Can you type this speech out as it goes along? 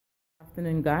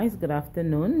Afternoon, guys. Good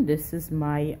afternoon. This is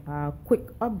my quick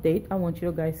update. I want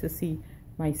you guys to see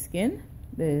my skin,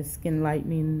 the skin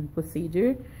lightening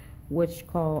procedure, which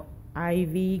called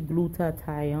IV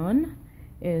glutathione.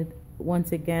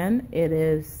 Once again, it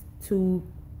is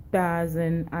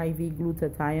 2,000 IV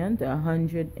glutathione to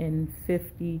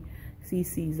 150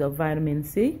 cc's of vitamin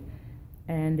C,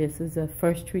 and this is the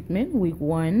first treatment, week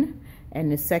 1,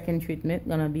 and the second treatment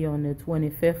gonna be on the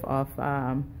 25th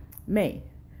of May.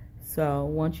 So I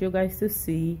want you guys to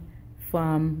see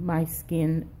from my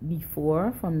skin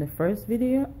before, from the first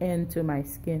video, and to my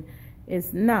skin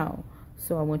is now.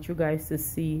 So I want you guys to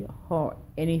see how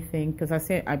anything, because I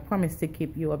said I promise to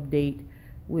keep you update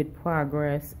with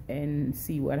progress and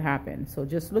see what happens. So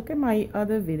just look at my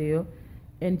other video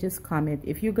and just comment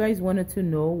if you guys wanted to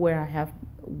know where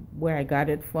I got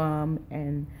it from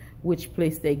and which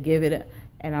place they give it,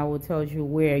 and I will tell you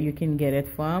where you can get it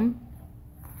from.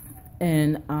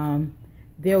 And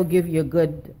they'll give you a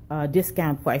good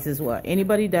discount price as well.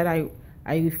 Anybody that I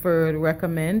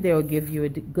recommend, they'll give you a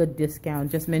good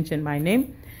discount. Just mention my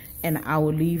name, and I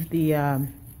will leave the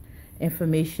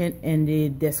information in the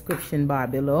description bar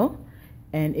below.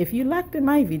 And if you liked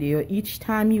my video, each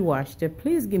time you watched it,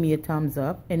 please give me a thumbs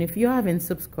up. And if you haven't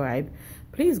subscribed,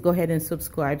 please go ahead and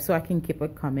subscribe so I can keep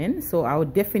it coming. So I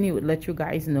would definitely let you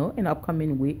guys know in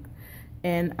upcoming week.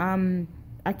 And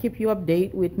I keep you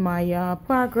update with my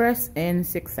progress and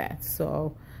success.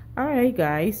 So all right,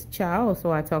 guys, ciao.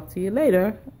 So I talk to you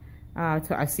later.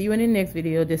 So I see you in the next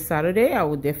video this Saturday. I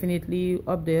will definitely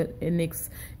update in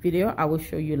next video. I will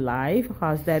show you live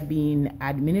how's that being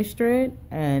administered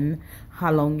and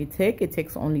how long it takes. It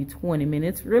takes only 20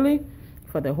 minutes really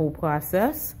for the whole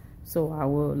process. So I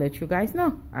will let you guys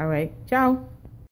know. All right, ciao.